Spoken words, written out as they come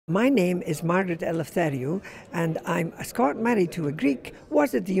My name is Margaret Eleftheriou, and I'm a Scot married to a Greek,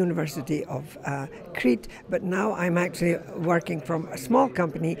 was at the University of Crete, but now I'm actually working from a small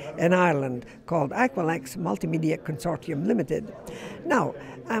company in Ireland called Aqua-tnet Multimedia Consortium Limited. Now,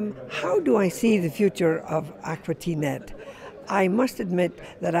 how do I see the future of Aqua-tnet? I must admit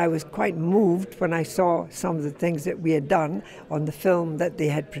that I was quite moved when I saw some of the things that we had done on the film that they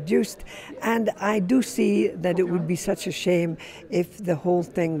had produced, and I do see that it would be such a shame if the whole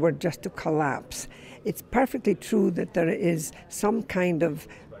thing were just to collapse. It's perfectly true that there is some kind of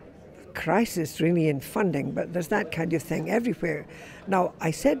crisis really in funding, but there's that kind of thing everywhere. Now, I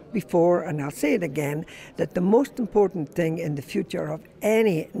said before, and I'll say it again, that the most important thing in the future of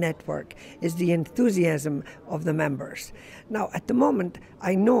any network is the enthusiasm of the members. Now, at the moment,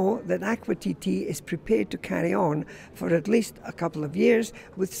 I know that Aqua-tnet is prepared to carry on for at least a couple of years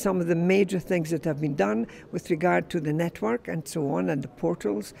with some of the major things that have been done with regard to the network and so on, and the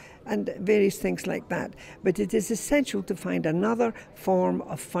portals and various things like that. But it is essential to find another form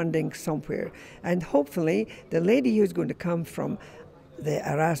of funding somewhere. And hopefully, the lady who's going to come from the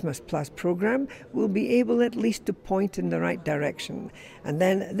Erasmus Plus program will be able at least to point in the right direction. And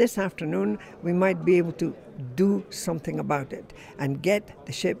then this afternoon we might be able to do something about it and get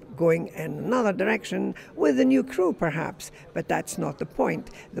the ship going in another direction with a new crew perhaps. But that's not the point.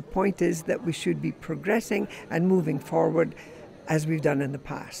 The point is that we should be progressing and moving forward as we've done in the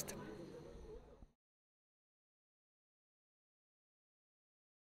past.